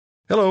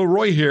Hello,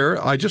 Roy here.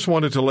 I just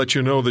wanted to let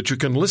you know that you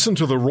can listen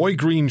to The Roy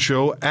Green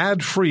Show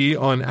ad-free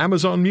on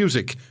Amazon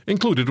Music,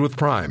 included with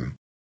Prime.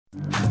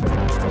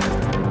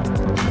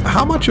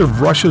 How much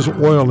of Russia's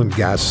oil and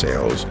gas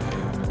sales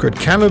could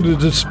Canada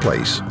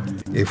displace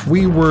if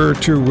we were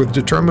to, with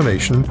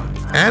determination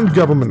and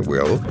government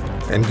will,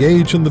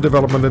 engage in the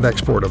development and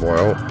export of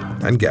oil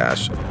and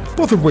gas,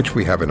 both of which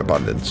we have in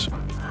abundance,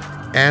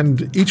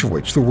 and each of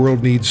which the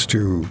world needs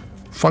to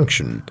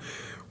function?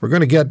 We're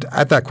going to get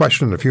at that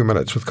question in a few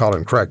minutes with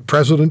Colin Craig,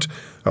 president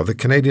of the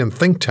Canadian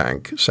think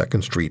tank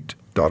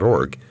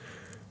secondstreet.org.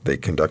 They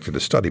conducted a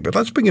study. But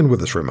let's begin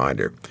with this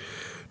reminder.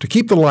 To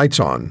keep the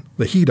lights on,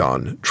 the heat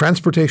on,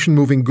 transportation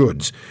moving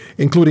goods,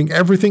 including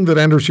everything that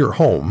enters your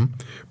home,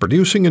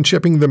 producing and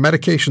shipping the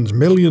medications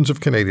millions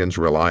of Canadians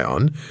rely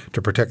on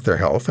to protect their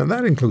health, and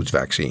that includes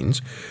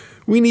vaccines,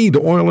 we need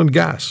oil and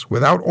gas.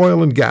 Without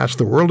oil and gas,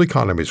 the world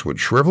economies would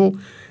shrivel,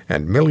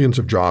 and millions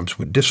of jobs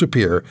would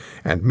disappear,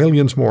 and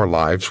millions more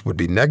lives would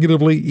be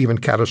negatively, even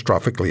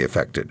catastrophically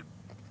affected.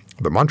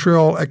 The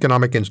Montreal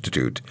Economic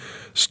Institute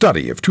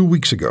study of 2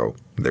 weeks ago,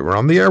 they were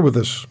on the air with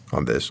us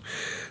on this,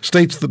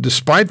 states that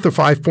despite the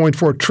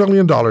 $5.4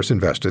 trillion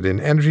invested in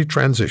energy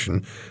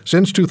transition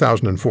since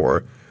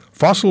 2004,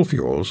 fossil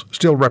fuels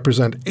still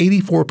represent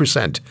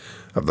 84%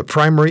 of the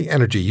primary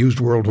energy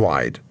used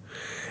worldwide.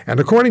 And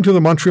according to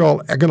the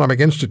Montreal Economic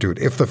Institute,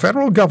 if the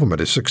federal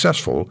government is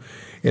successful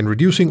in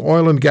reducing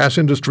oil and gas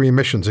industry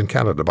emissions in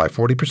Canada by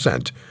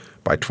 40%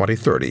 by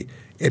 2030,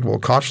 it will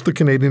cost the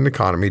Canadian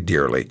economy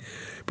dearly,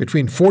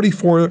 between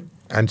 $44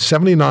 and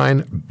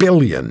 $79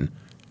 billion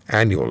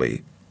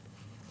annually.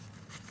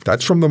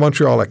 That's from the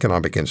Montreal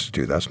Economic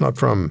Institute. That's not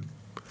from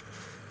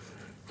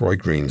Roy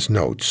Green's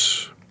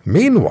notes.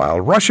 Meanwhile,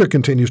 Russia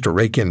continues to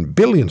rake in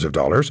billions of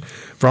dollars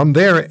from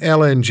their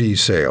LNG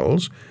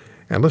sales.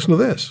 And listen to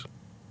this.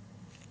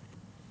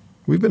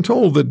 We've been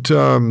told that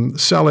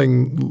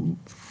selling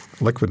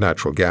liquid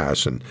natural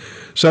gas and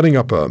setting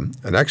up an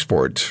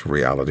export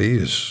reality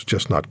is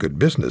just not good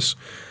business.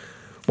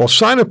 Well,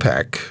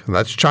 Sinopec, and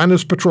that's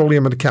China's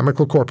Petroleum and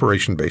Chemical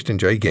Corporation based in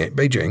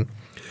Beijing,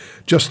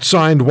 just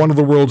signed one of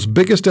the world's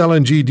biggest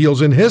LNG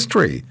deals in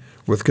history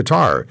with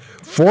Qatar,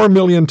 4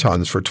 million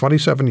tons for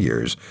 27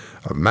 years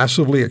of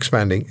massively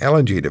expanding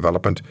LNG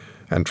development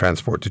and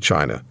transport to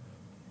China.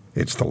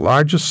 It's the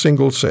largest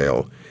single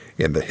sale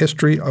in the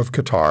history of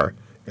Qatar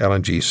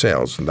LNG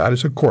sales, and that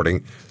is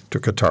according to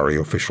Qatari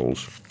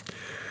officials.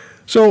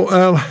 So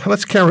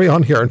let's carry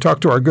on here and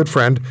talk to our good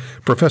friend,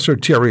 Professor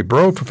Thierry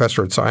Breau,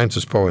 professor at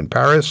Sciences Po in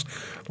Paris,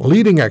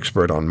 leading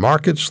expert on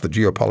markets, the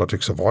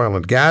geopolitics of oil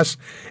and gas,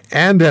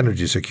 and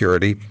energy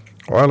security,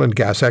 oil and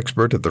gas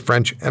expert at the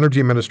French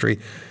Energy Ministry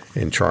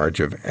in charge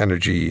of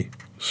energy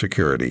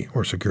security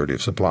or security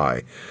of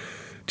supply.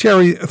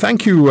 Thierry,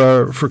 thank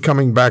you for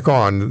coming back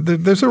on.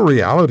 There's a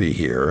reality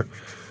here.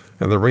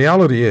 And the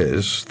reality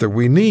is that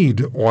we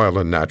need oil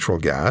and natural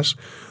gas.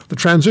 The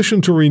transition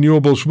to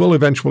renewables will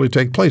eventually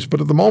take place, but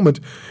at the moment,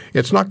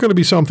 it's not going to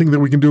be something that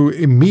we can do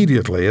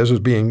immediately, as is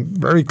being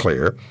very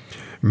clear.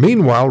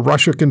 Meanwhile,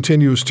 Russia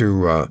continues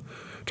to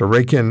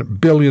rake in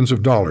billions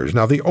of dollars.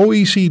 Now, the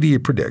OECD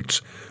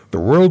predicts the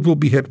world will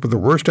be hit with the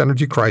worst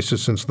energy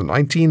crisis since the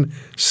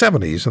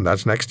 1970s, and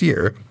that's next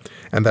year,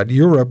 and that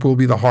Europe will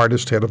be the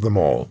hardest hit of them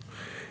all.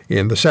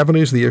 In the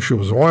 70s, the issue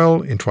was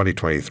oil. In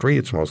 2023,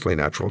 it's mostly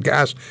natural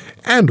gas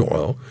and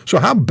oil. So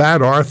how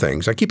bad are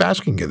things? I keep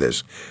asking you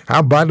this.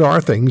 How bad are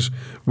things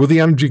with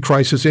the energy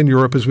crisis in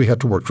Europe as we head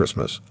toward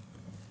Christmas?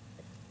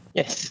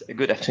 Yes,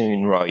 good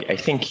afternoon, Roy. I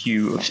think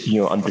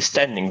you're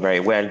understanding very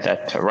well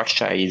that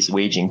Russia is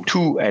waging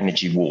two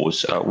energy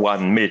wars,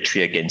 one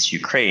military against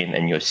Ukraine,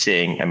 and you're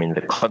seeing,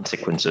 the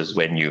consequences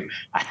when you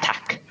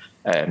attack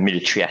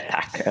military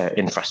attack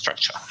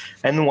infrastructure,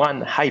 and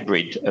one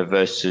hybrid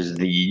versus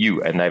the EU.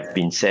 And I've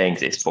been saying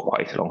this for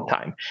quite a long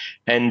time.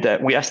 And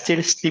we are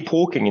still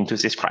sleepwalking into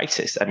this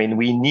crisis.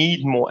 We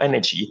need more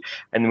energy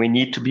and we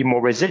need to be more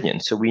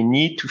resilient. So we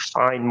need to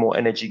find more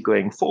energy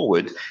going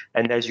forward.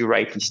 And as you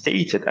rightly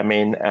stated,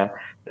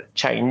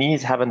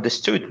 Chinese have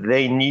understood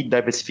they need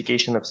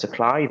diversification of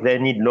supply, they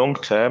need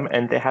long-term,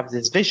 and they have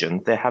this vision.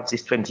 They have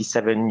this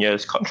 27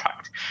 years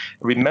contract.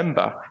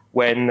 Remember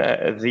when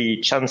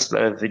the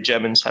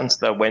German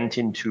chancellor went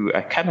into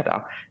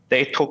Canada,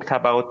 they talked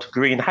about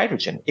green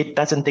hydrogen. It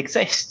doesn't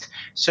exist.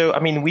 So,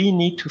 we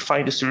need to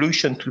find a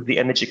solution to the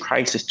energy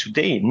crisis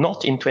today,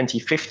 not in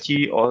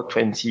 2050 or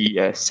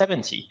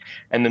 2070.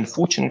 And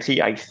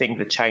unfortunately, I think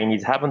the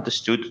Chinese have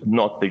understood,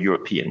 not the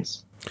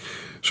Europeans.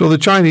 So the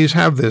Chinese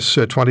have this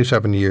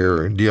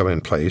 27-year deal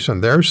in place,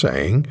 and they're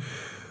saying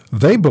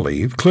they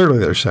believe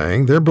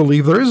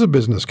there is a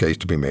business case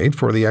to be made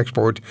for the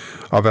export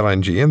of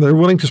LNG, and they're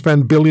willing to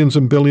spend billions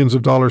and billions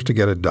of dollars to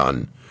get it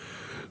done.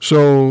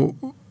 So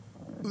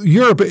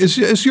Europe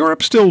is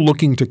Europe still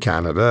looking to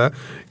Canada?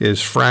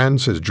 Is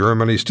France, is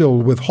Germany still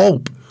with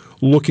hope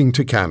looking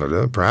to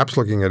Canada, perhaps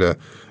looking at a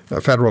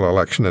federal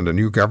election and a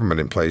new government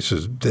in place,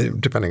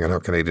 depending on how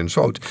Canadians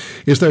vote?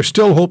 Is there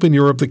still hope in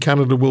Europe that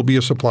Canada will be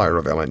a supplier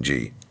of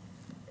LNG?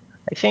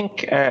 I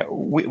think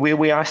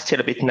we are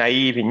still a bit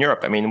naive in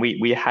Europe. I mean,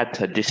 we had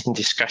this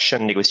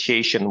discussion,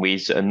 negotiation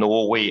with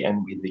Norway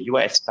and with the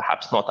US,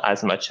 perhaps not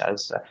as much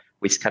as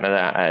with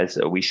Canada as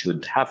we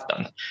should have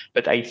done.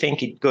 But I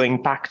think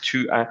going back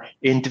to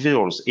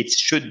individuals, it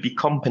should be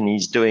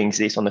companies doing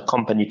this on a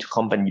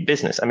company-to-company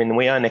business. I mean,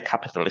 we are in a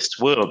capitalist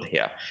world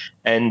here,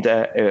 and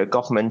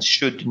government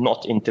should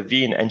not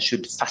intervene and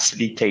should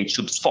facilitate,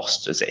 should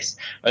foster this.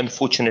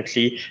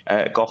 Unfortunately,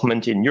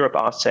 government in Europe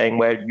are saying,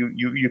 well,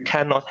 you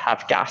cannot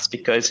have gas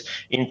because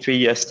in 3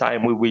 years'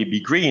 time we will be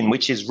green,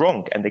 which is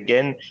wrong. And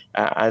again,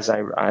 as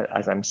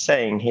I'm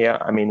saying here,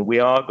 I mean, we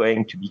are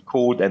going to be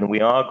cold and we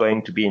are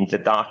going to be in the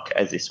dark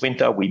as this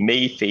winter. We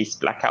may face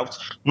blackouts.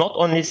 Not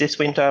only this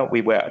winter, we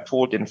were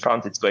told in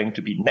France it's going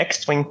to be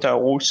next winter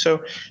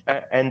also.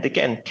 And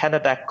again,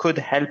 Canada could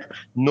help.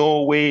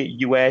 Norway,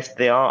 US,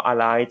 they are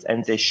allied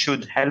and they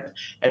should help.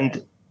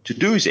 And to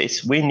do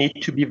this, we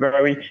need to be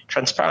very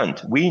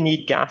transparent. We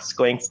need gas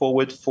going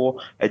forward for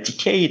a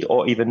decade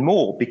or even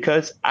more,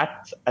 because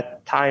at a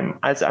time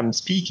as I'm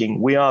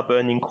speaking, we are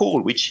burning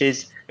coal, which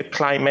is a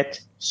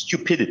climate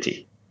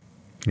stupidity.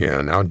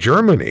 Yeah, now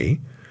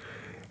Germany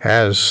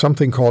has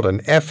something called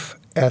an FSRU,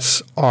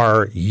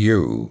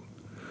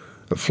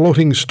 a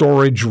floating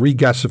storage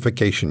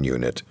regasification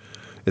unit.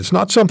 It's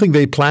not something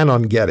they plan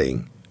on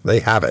getting. They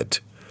have it.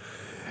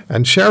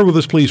 And share with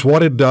us, please,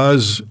 what it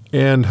does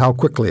and how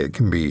quickly it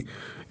can be,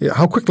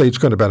 how quickly it's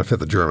going to benefit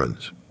the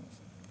Germans.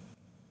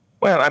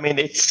 Well, I mean,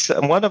 it's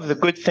one of the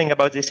good things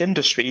about this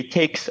industry. It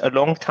takes a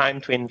long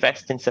time to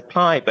invest in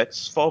supply, but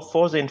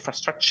for the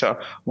infrastructure,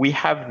 we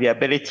have the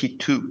ability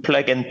to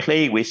plug and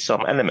play with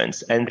some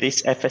elements. And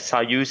this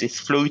FSRU, this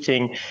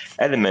floating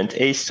element,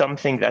 is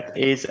something that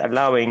is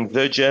allowing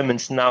the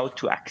Germans now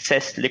to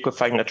access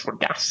liquefied natural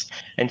gas.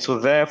 And so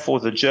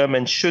therefore, the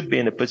Germans should be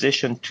in a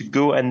position to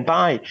go and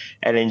buy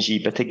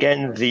LNG. But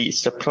again, the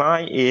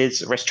supply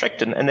is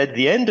restricted. And at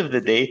the end of the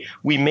day,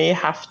 we may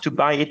have to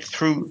buy it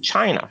through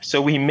China.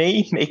 So we may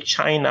make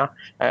China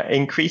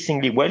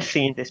increasingly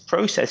wealthy in this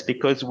process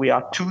because we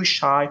are too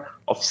shy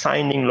of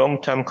signing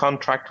long-term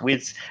contract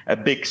with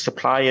big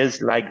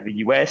suppliers like the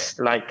US,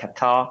 like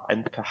Qatar,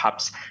 and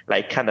perhaps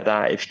like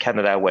Canada, if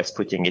Canada was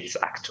putting its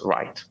act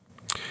right.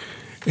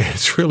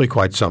 It's really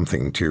quite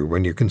something, too,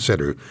 when you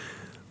consider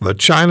that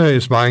China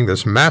is buying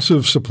this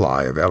massive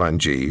supply of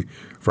LNG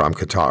from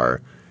Qatar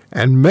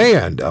and may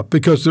end up,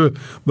 because the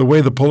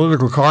way the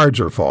political cards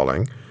are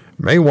falling,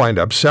 may wind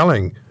up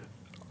selling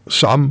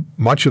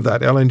much of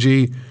that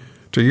LNG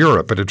to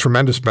Europe at a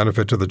tremendous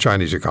benefit to the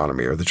Chinese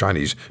economy or the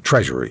Chinese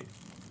treasury.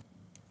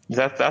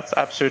 That's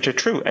absolutely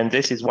true. And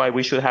this is why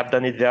we should have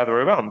done it the other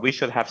way around. We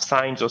should have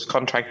signed those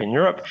contracts in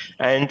Europe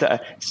and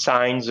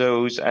signed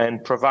those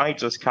and provide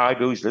those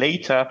cargoes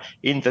later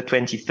in the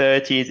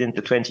 2030s, in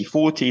the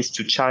 2040s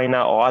to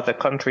China or other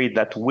countries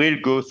that will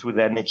go through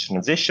their energy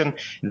transition.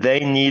 They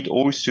need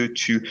also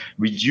to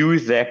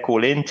reduce their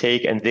coal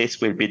intake, and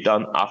this will be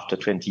done after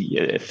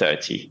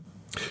 2030.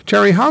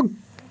 Terry, how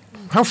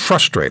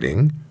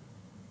frustrating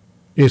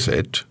is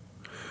it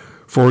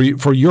for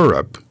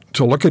Europe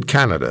to look at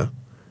Canada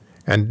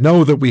and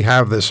know that we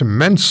have this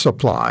immense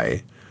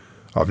supply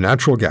of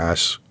natural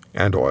gas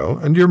and oil,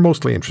 and you're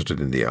mostly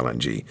interested in the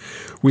LNG.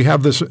 We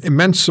have this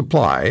immense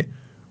supply,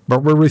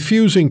 but we're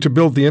refusing to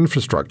build the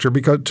infrastructure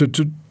because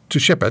to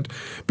ship it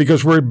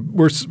because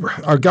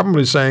our government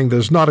is saying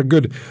there's not a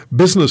good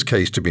business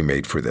case to be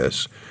made for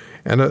this,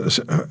 and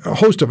a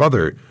host of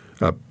other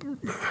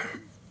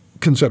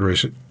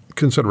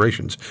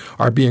considerations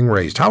are being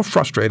raised. How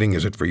frustrating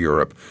is it for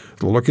Europe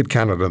to look at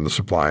Canada and the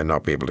supply and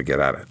not be able to get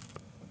at it?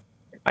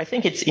 I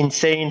think it's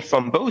insane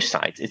from both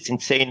sides. It's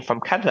insane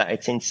from Canada.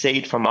 It's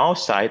insane from our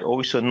side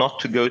also not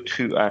to go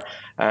to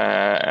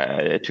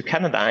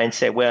Canada and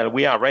say, well,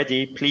 we are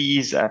ready.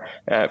 Please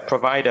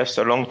provide us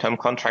a long-term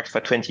contract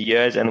for 20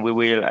 years, and we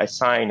will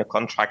sign a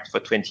contract for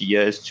 20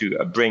 years to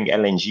bring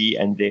LNG,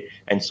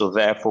 and so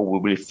therefore we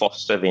will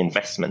foster the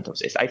investment of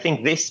this. I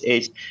think this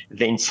is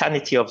the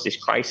insanity of this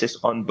crisis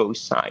on both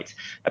sides.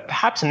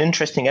 Perhaps an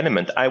interesting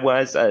element. I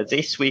was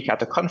this week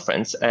at a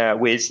conference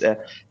with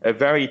a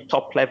very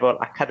top-level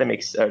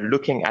academics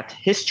looking at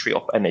history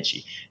of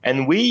energy,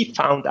 and we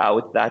found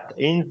out that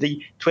in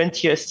the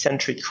 20th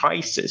century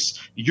crisis,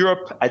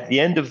 Europe, at the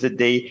end of the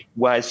day,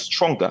 was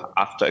stronger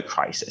after a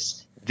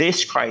crisis.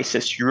 This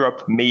crisis,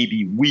 Europe may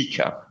be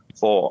weaker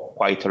for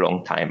quite a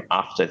long time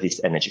after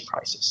this energy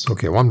crisis.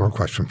 Okay, one more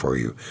question for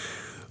you.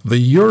 The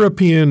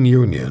European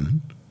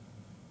Union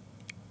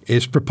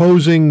is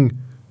proposing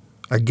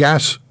a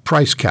gas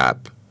price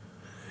cap.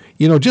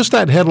 You know, just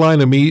that headline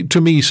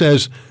to me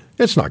says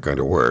it's not going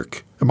to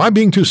work. Am I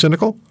being too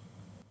cynical?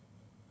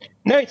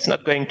 No, it's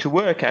not going to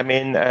work. I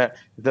mean,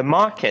 the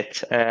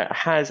market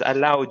has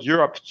allowed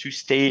Europe to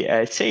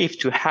stay safe,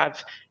 to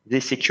have the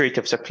security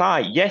of supply.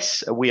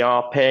 Yes, we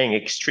are paying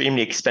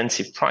extremely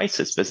expensive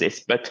prices for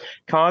this, but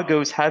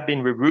cargoes have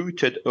been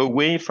rerouted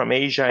away from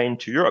Asia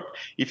into Europe.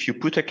 If you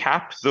put a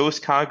cap, those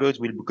cargoes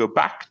will go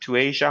back to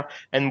Asia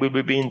and we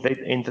will be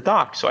in the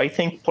dark. So I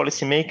think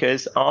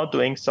policymakers are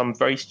doing some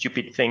very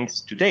stupid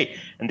things today.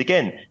 And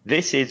again,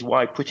 this is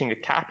why putting a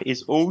cap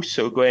is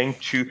also going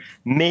to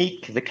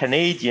make the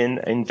Canadian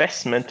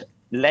investment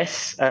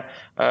less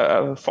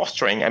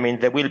fostering. I mean,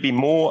 there will be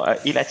more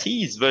ill at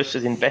ease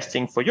versus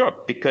investing for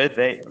Europe because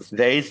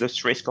there is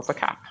this risk of a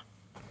cap.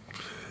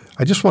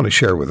 I just want to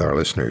share with our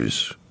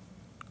listeners,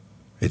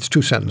 it's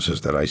 2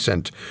 sentences that I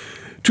sent,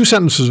 2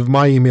 sentences of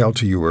my email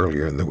to you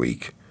earlier in the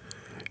week.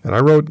 And I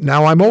wrote,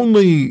 "Now I'm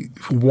only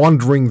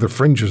wandering the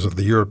fringes of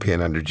the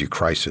European energy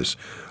crisis.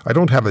 I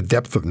don't have a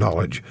depth of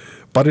knowledge,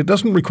 but it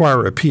doesn't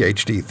require a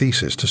PhD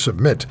thesis to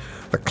submit.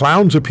 The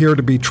clowns appear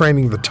to be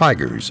training the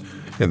tigers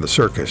in the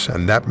circus,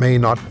 and that may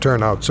not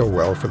turn out so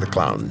well for the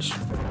clowns."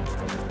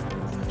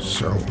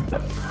 So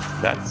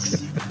that's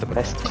the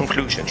best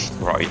conclusion,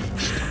 Roy.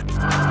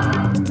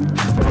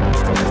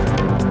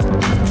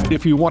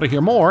 If you want to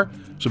hear more,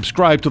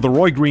 subscribe to The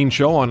Roy Green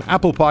Show on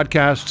Apple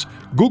Podcasts,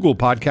 Google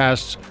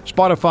Podcasts,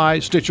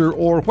 Spotify, Stitcher,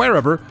 or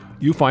wherever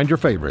you find your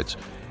favorites.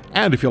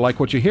 And if you like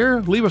what you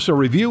hear, leave us a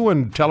review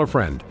and tell a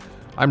friend.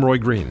 I'm Roy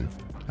Green.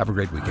 Have a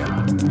great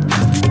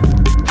weekend.